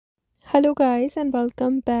Hello guys and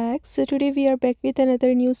welcome back. So today we are back with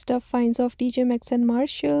another new stuff finds of Tjmaxx and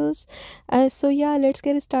Marshalls. So yeah, let's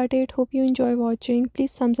get started. Hope you enjoy watching.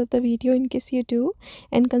 Please thumbs up the video in case you do,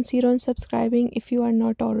 and consider on subscribing if you are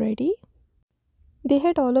not already. They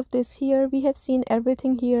had all of this here. We have seen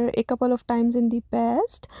everything here a couple of times in the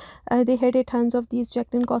past. They had a tons of these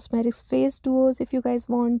Jaclyn Cosmetics face duos if you guys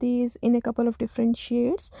want these in a couple of different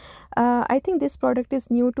shades. I think this product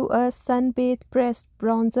is new to us. Sunbathe Pressed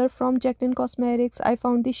Bronzer from Jaclyn Cosmetics. I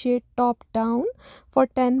found the shade Top Down for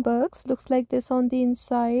 10 bucks. Looks like this on the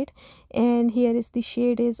inside, and here is the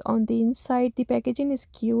shade is on the inside. The packaging is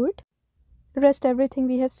cute. Rest everything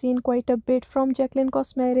we have seen quite a bit from Jaclyn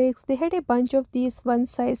Cosmetics. They had a bunch of these one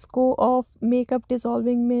size go of makeup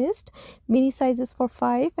dissolving mist, mini sizes for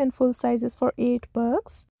 5 and full sizes for 8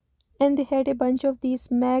 bucks. And they had a bunch of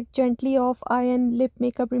these MAC gently off iron lip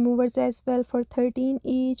makeup removers as well for 13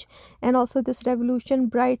 each, and also this Revolution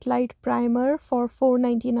Bright Light Primer for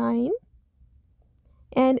 $4.99.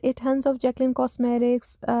 And a tons of Jaclyn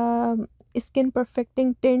Cosmetics skin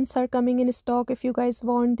perfecting tints are coming in stock if you guys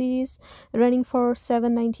want these, running for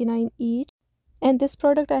 $7.99 each. And this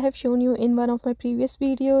product I have shown you in one of my previous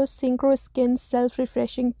videos, Synchro Skin Self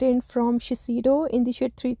Refreshing Tint from Shiseido in the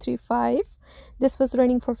shade 335. This was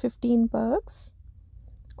running for 15 bucks.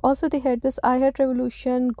 Also they had this I Had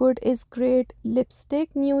Revolution Good Is Great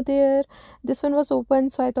lipstick new there. This one was open,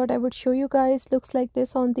 so I thought I would show you guys. Looks like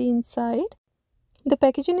this on the inside. The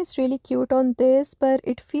packaging is really cute on this, but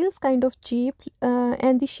it feels kind of cheap,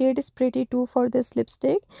 and the shade is pretty too for this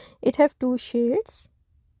lipstick. It have two shades,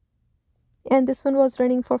 and this one was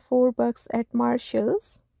running for 4 bucks at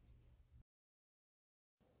Marshalls.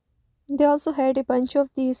 They also had a bunch of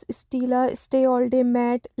these Stila Stay All Day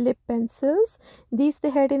Matte Lip Pencils. These they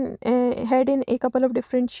had in a couple of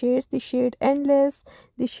different shades. The shade Endless,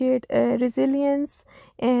 the shade Resilience,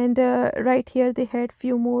 and right here they had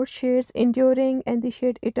few more shades, Enduring and the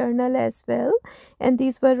shade Eternal as well. And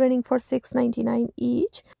these were running for $6.99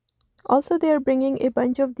 each. Also, they are bringing a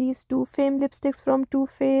bunch of these Too Faced lipsticks from Too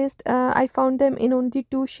Faced. I found them in only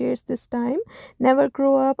 2 shades this time. Never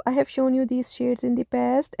Grow Up. I have shown you these shades in the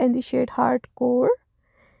past, and the shade Hardcore.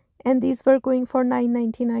 And these were going for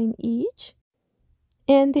 $9.99 each.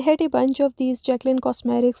 And they had a bunch of these Jaclyn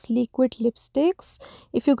Cosmetics liquid lipsticks.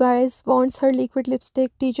 If you guys want her liquid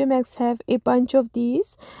lipstick, Tjmaxx have a bunch of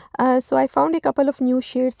these. So I found a couple of new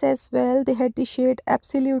shades as well. They had the shade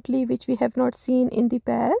Absolutely, which we have not seen in the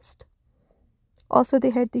past. Also, they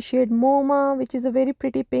had the shade MoMA, which is a very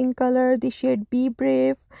pretty pink color, the shade Be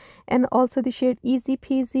Brave, and also the shade Easy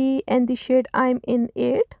Peasy, and the shade I'm In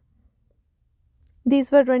It.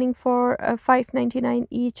 These were running for $5.99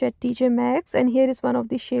 each at Tjmaxx, and here is one of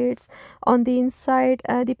the shades on the inside.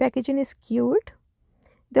 The packaging is cute.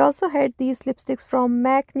 They also had these lipsticks from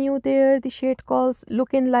MAC new there. The shade calls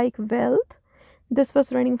Looking Like Wealth. This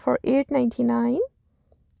was running for $8.99.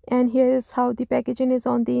 And here is how the packaging is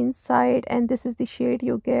on the inside, and this is the shade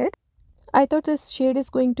you get. I thought this shade is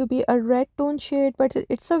going to be a red tone shade, but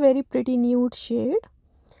it's a very pretty nude shade.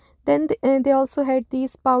 Then they also had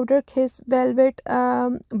these Powder Kiss Velvet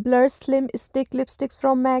Blur Slim Stick lipsticks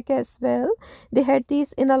from MAC as well. They had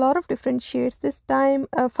these in a lot of different shades this time,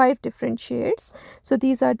 5 different shades. So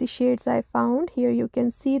these are the shades I found. Here you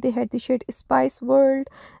can see they had the shade Spice World,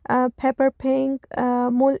 Pepper Pink,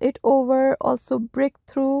 Mull It Over, also Brick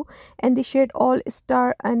Through, and the shade All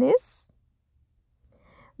Star Anise.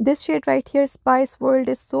 This shade right here, Spice World,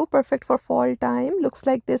 is so perfect for fall time. Looks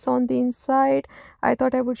like this on the inside. I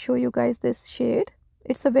thought I would show you guys this shade.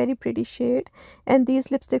 It's a very pretty shade. And these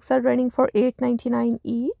lipsticks are running for $8.99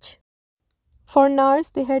 each. For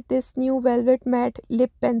NARS, they had this new Velvet Matte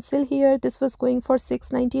Lip Pencil here. This was going for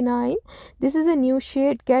 $6.99. This is a new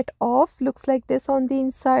shade, Get Off. Looks like this on the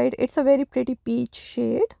inside. It's a very pretty peach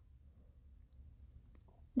shade.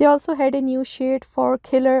 They also had a new shade for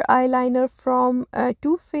Killer Eyeliner from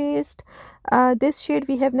Too Faced. This shade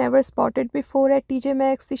we have never spotted before at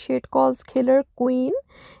Tjmaxx. The shade calls Killer Queen,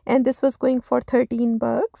 and this was going for 13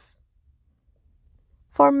 bucks.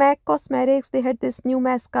 For MAC Cosmetics, they had this new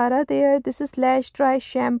mascara there. This is Lash Dry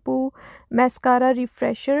Shampoo Mascara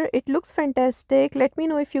Refresher. It looks fantastic. Let me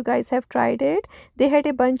know if you guys have tried it. They had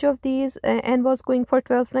a bunch of these and was going for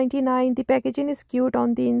 $12.99. The packaging is cute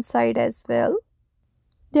on the inside as well.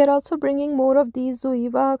 They are also bringing more of these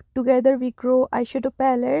Zoeva Together We Grow eyeshadow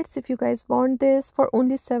palettes. If you guys want this for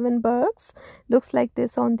only 7 bucks. Looks like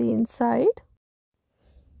this on the inside.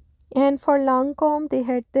 And for Lancome, they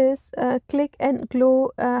had this Click and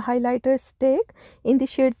Glow highlighter stick in the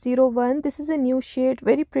shade 01. This is a new shade,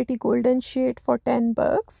 very pretty golden shade for 10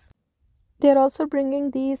 bucks. They're also bringing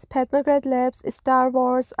these Mcgrath Labs Star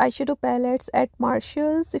Wars eyeshadow palettes at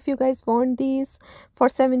Marshalls if you guys want these for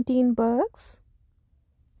 17 bucks.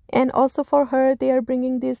 And also for her they are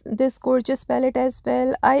bringing this gorgeous palette as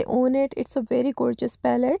well. I own it. It's a very gorgeous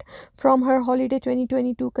palette from her holiday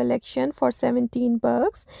 2022 collection for 17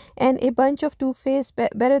 bucks. And a bunch of Too Faced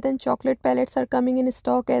Better Than Chocolate palettes are coming in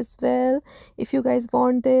stock as well. If you guys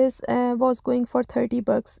want this, was going for 30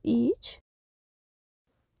 bucks each.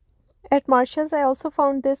 At Marshalls, I also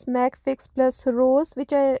found this MAC Fix Plus Rose,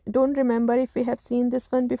 which I don't remember if we have seen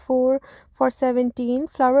this one before, for 17.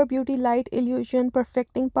 Flower Beauty Light Illusion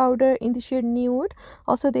Perfecting Powder in the shade Nude.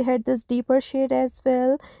 Also, they had this deeper shade as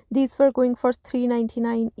well. These were going for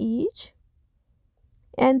 $3.99 each.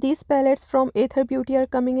 And these palettes from Aether Beauty are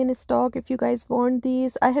coming in stock if you guys want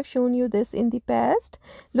these. I have shown you this in the past.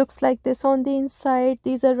 Looks like this on the inside.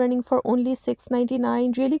 These are running for only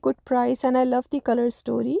 $6.99. Really good price, and I love the color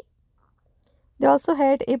story. They also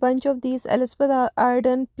had a bunch of these Elizabeth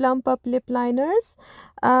Arden Plump Up Lip Liners.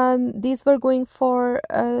 These were going for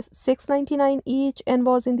 $6.99 each and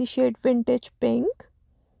was in the shade Vintage Pink.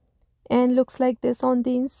 And looks like this on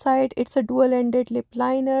the inside. It's a dual-ended lip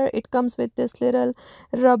liner. It comes with this little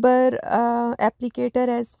rubber applicator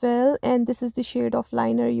as well. And this is the shade of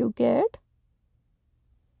liner you get.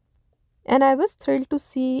 And I was thrilled to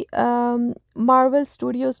see Marvel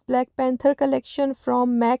Studios Black Panther collection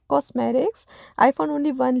from MAC Cosmetics. I found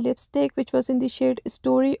only one lipstick which was in the shade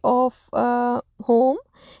Story of Home,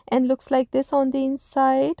 and looks like this on the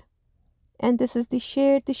inside. And this is the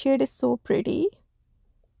shade. The shade is so pretty.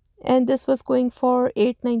 And this was going for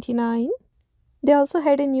 $8.99. They also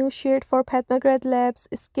had a new shade for Mcgrath Labs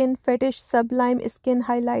Skin Fetish Sublime Skin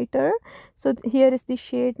Highlighter. So here is the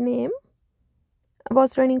shade name.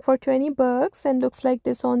 Was running for 20 bucks and looks like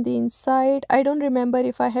this on the inside. I don't remember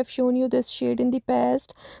if I have shown you this shade in the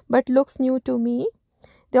past, but looks new to me.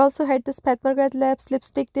 They also had this Mcgrath Labs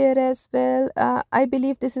lipstick there as well. I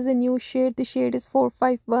believe this is a new shade. The shade is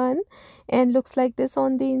 451 and looks like this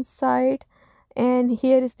on the inside. And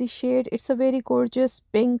here is the shade. It's a very gorgeous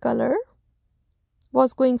pink color.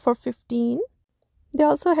 Was going for 15. They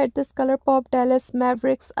also had this ColourPop Dallas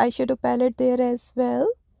Mavericks eyeshadow palette there as well.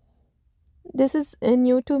 This is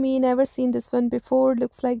new to me, never seen this one before.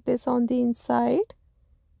 Looks like this on the inside.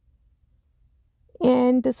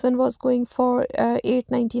 And this one was going for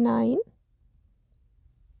 $8.99.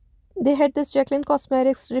 They had this Jaclyn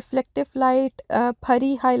Cosmetics Reflective Light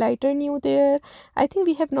Putty Highlighter new there. I think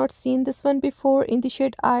we have not seen this one before, in the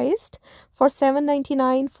shade Iced for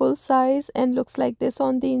 $7.99 full size, and looks like this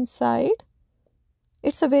on the inside.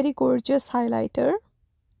 It's a very gorgeous highlighter.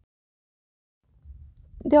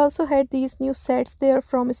 They also had these new sets there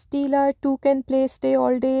from Stila, 2 Can Play Stay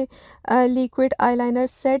All Day liquid eyeliner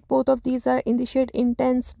set. Both of these are in the shade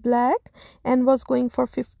Intense Black and was going for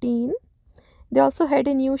 15. They also had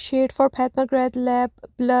a new shade for Mcgrath Lab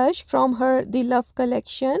blush from her The Love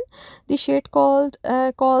collection. The shade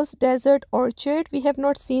calls Desert Orchid. We have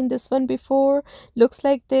not seen this one before. Looks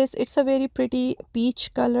like this. It's a very pretty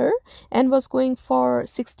peach color and was going for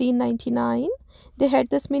 $16.99. They had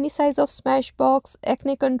this mini size of Smashbox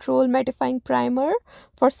Acne Control Mattifying Primer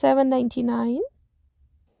for $7.99.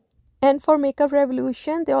 And for Makeup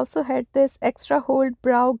Revolution, they also had this Extra Hold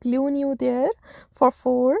Brow Glue new there for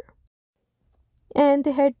 $4. And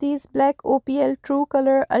they had these black OPL True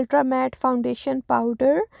Color Ultra Matte Foundation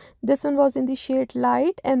Powder. This one was in the shade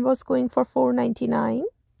Light and was going for $4.99.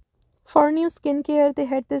 For new skincare, they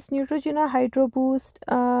had this Neutrogena Hydro Boost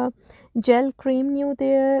gel cream new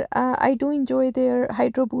there. I do enjoy their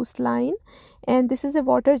Hydro Boost line. And this is a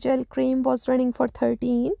water gel cream, was running for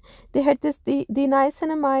 $13. They had this the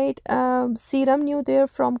niacinamide serum new there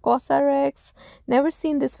from Cosrx. Never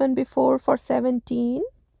seen this one before, for $17.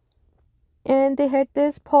 And they had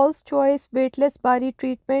this Paul's Choice Weightless Body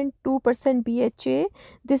Treatment 2% BHA.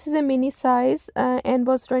 This is a mini size and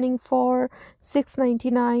was running for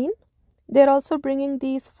 $6.99. They're also bringing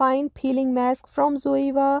these fine peeling mask from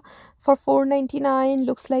Zoeva for $4.99.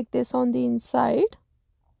 Looks like this on the inside.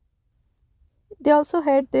 They also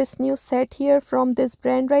had this new set here from this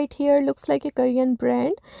brand right here. Looks like a Korean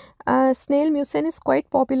brand. Snail Mucin is quite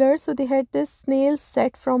popular, so they had this snail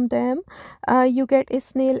set from them. You get a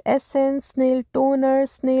snail essence, snail toner,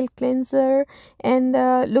 snail cleanser, and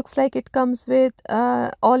looks like it comes with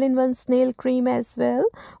all-in-one snail cream as well.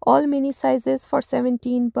 All mini sizes for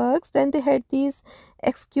 17 bucks. Then they had these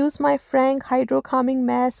Excuse My Frank Hydro Calming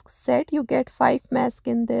Mask set. You get 5 masks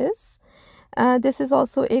in this. This is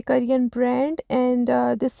also a Korean brand, and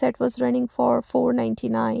this set was running for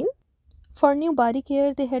 $4.99. For new body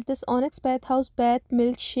care, they had this Onyx Bathhouse Bath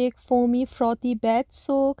Milkshake Foamy Frothy Bath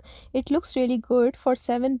Soak. It looks really good. For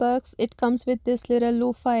 $7, it comes with this little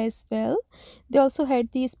loofah as well. They also had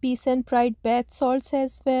these Peace and Pride bath salts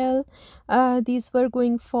as well. These were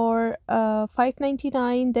going for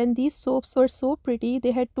 $5.99. Then these soaps were so pretty.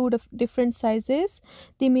 They had two different sizes.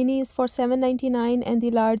 The mini is for $7.99 and the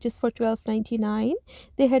large is for $12.99.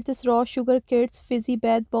 They had this Raw Sugar Kids Fizzy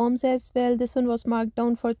Bath Bombs as well. This one was marked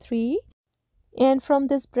down for $3. And from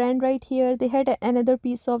this brand right here, they had another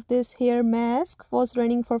piece of this hair mask, was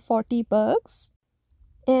running for $40.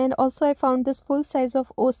 And also I found this full size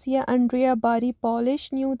of Osea Andrea Body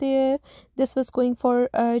Polish new there. This was going for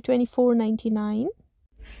 $24.99.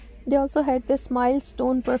 They also had this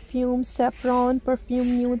Milestone perfume, saffron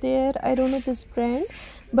perfume new there. I don't know this brand,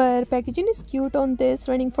 but packaging is cute on this,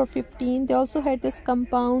 running for $15. They also had this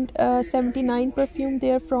Compound 79 perfume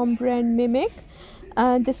there from brand Mimic.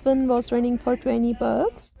 This one was running for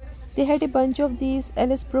 $20. They had a bunch of these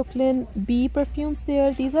Alice Brooklyn Bee perfumes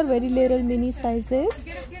there. These are very little mini sizes,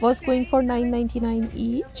 was going for $9.99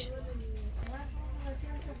 each.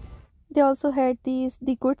 They also had these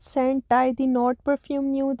The Good Scent Tie the Knot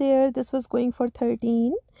perfume new there. This was going for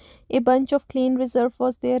 $13. A bunch of Clean Reserve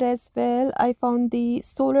was there as well. I found the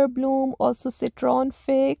Solar Bloom, also Citron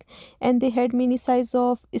Fig, and they had mini size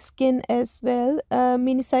of Skin as well.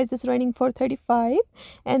 Mini size is running for $35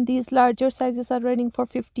 and these larger sizes are running for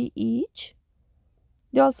 $50 each.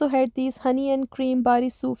 They also had these Honey and Cream Body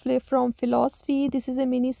Souffle from Philosophy. This is a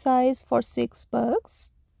mini size for $6.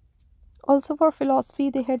 Also for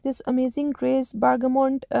Philosophy, they had this Amazing Grace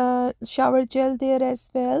Bergamot shower gel there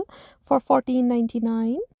as well for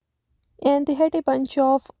 $14.99. And they had a bunch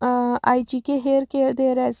of IGK hair care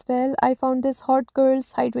there as well. I found this Hot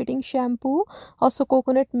Girls Hydrating Shampoo, also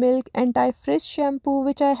Coconut Milk Anti-Frizz Shampoo,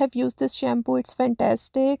 which I have used this shampoo. It's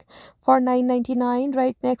fantastic, for $9.99.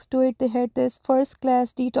 Right next to it, they had this First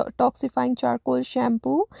Class Detoxifying Charcoal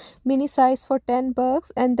Shampoo, mini size for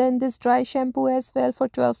 $10. And then this dry shampoo as well for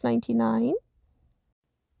 $12.99.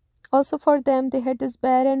 Also for them, they had this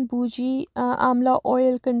Bare and Bougie Amla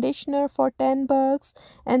Oil Conditioner for $10.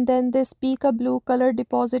 And then this Pika Blue Color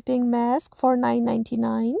Depositing Mask for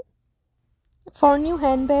 $9.99. For new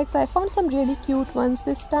handbags, I found some really cute ones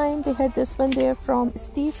this time. They had this one there from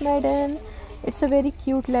Steve Madden. It's a very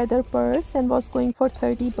cute leather purse and was going for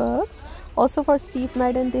 $30. Also for Steve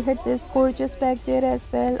Madden, they had this gorgeous bag there as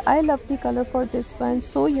well. I love the color for this one,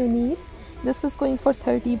 so unique. This was going for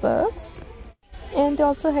 $30. And they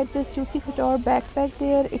also had this Juicy Couture backpack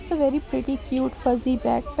there. It's a very pretty cute fuzzy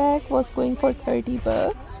backpack, was going for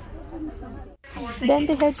 $30. Then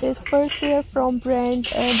they had this purse there from brand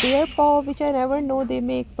Bear Paw, which I never know they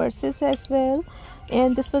make purses as well,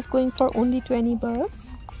 and this was going for only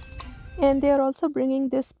 $20. And they are also bringing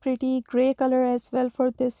this pretty gray color as well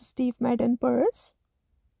for this Steve Madden purse.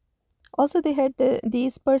 Also they had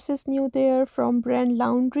these purses new there from brand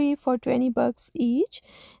Laundry for $20 each.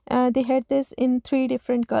 They had this in 3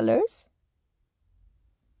 different colors.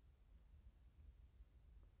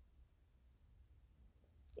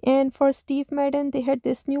 And for Steve Madden, they had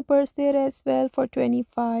this new purse there as well for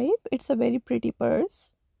 $25. It's a very pretty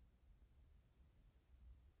purse.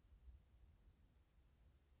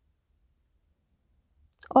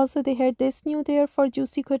 Also they had this new there for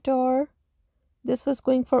Juicy Couture. This was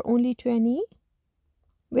going for only $20.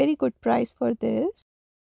 Very good price for this.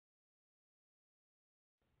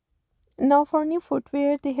 Now for new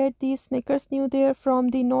footwear, they had these sneakers new there from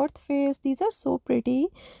the North Face. These are so pretty,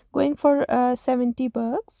 going for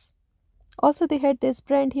 $70. Also they had this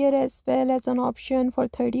brand here as well as an option for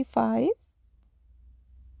 $35.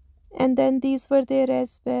 And then these were there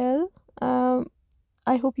as well.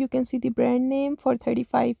 I hope you can see the brand name, for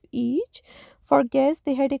 $35 each. For Guess,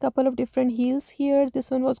 they had a couple of different heels here. This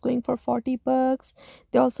one was going for $40.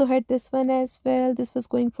 They also had this one as well. This was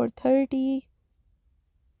going for $30.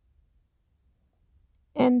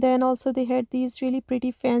 And then also they had these really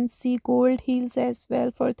pretty fancy gold heels as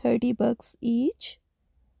well for $30 each.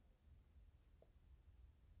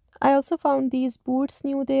 I also found these boots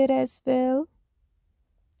new there as well.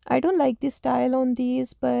 I don't like the style on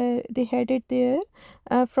these, but they had it there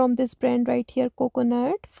from this brand right here,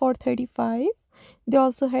 Coconut, for $35. They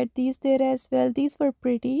also had these there as well. These were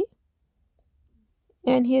pretty.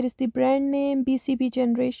 And here is the brand name, BCB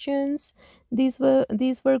Generations. These were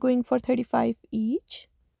going for $35 each.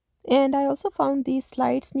 And I also found these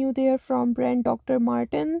slides new there from brand Dr.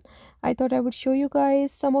 Martin. I thought I would show you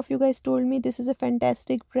guys. Some of you guys told me this is a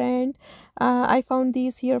fantastic brand. I found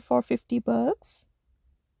these here for $50.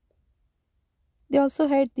 They also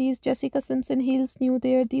had these Jessica Simpson heels new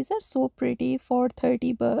there. These are so pretty, for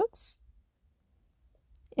 $30.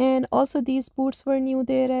 And also these boots were new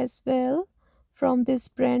there as well, from this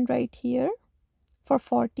brand right here for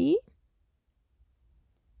 40.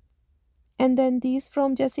 And then these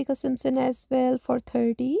from Jessica Simpson as well for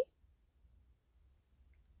 30.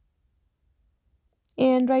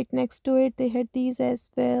 And right next to it they had these as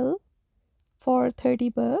well for 30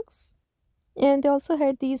 bucks. And they also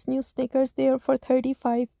had these new sneakers there for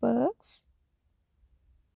 35 bucks.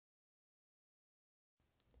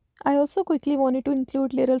 I also quickly wanted to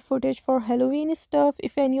include little footage for Halloween stuff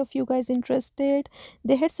if any of you guys interested.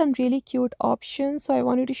 They had some really cute options, so I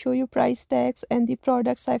wanted to show you price tags and the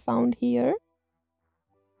products I found here.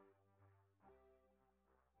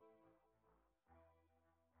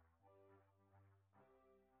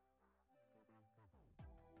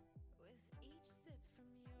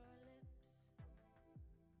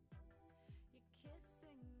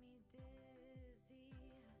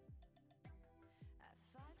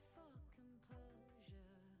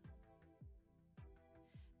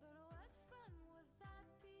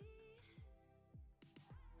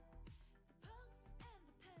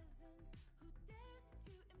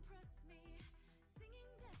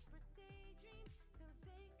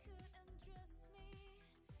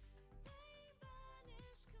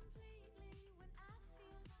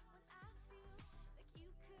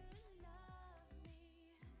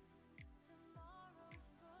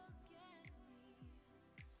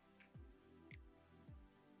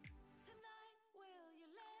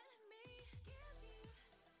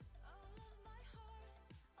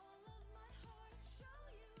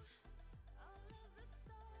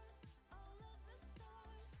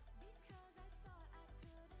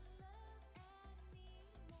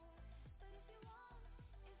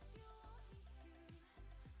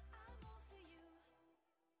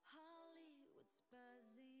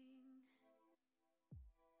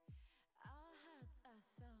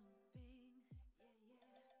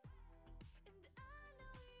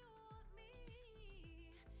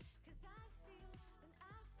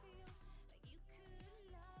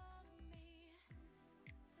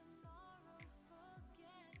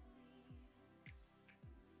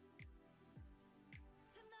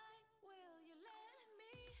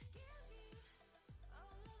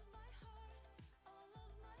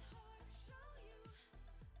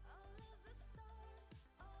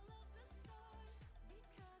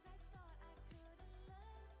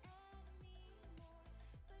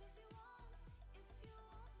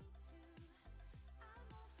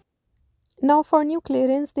 Now for new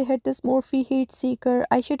clearance, they had this Morphe Heat Seeker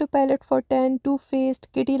eyeshadow palette for 10, Too Faced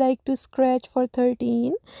Kitty Like to Scratch for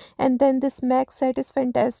 13, and then this Maxx set is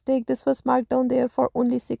fantastic. This was marked down there for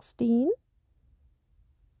only 16.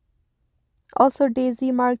 Also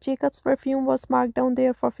Daisy Marc Jacobs perfume was marked down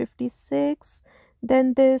there for 56.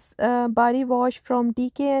 Then this body wash from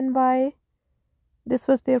DKNY, this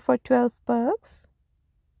was there for 12 bucks.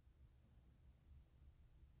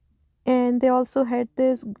 And they also had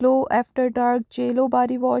this Glow After Dark JLo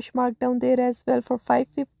body wash marked down there as well for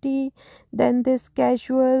 550. Then this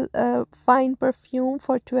casual fine perfume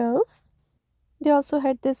for 12. They also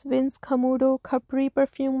had this Vince Camuto Capri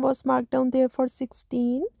perfume was marked down there for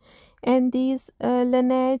 16. And these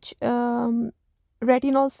Laneige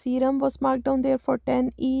retinol serum was marked down there for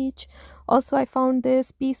 10 each. Also I found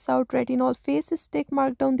this Peace Out retinol face stick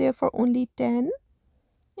marked down there for only 10.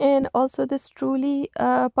 And also this Truly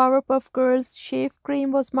Powerpuff Girls shave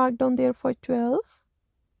cream was marked down there for 12.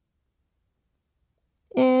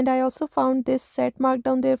 And I also found this set marked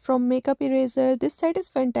down there from Makeup Eraser. This set is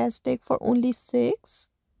fantastic for only 6.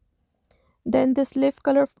 Then this Lip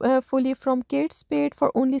Color Fully from Kate Spade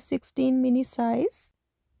for only 16 mini size.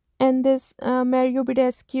 And this Mario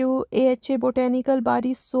Badescu AHA Botanical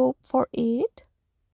Body Soap for 8.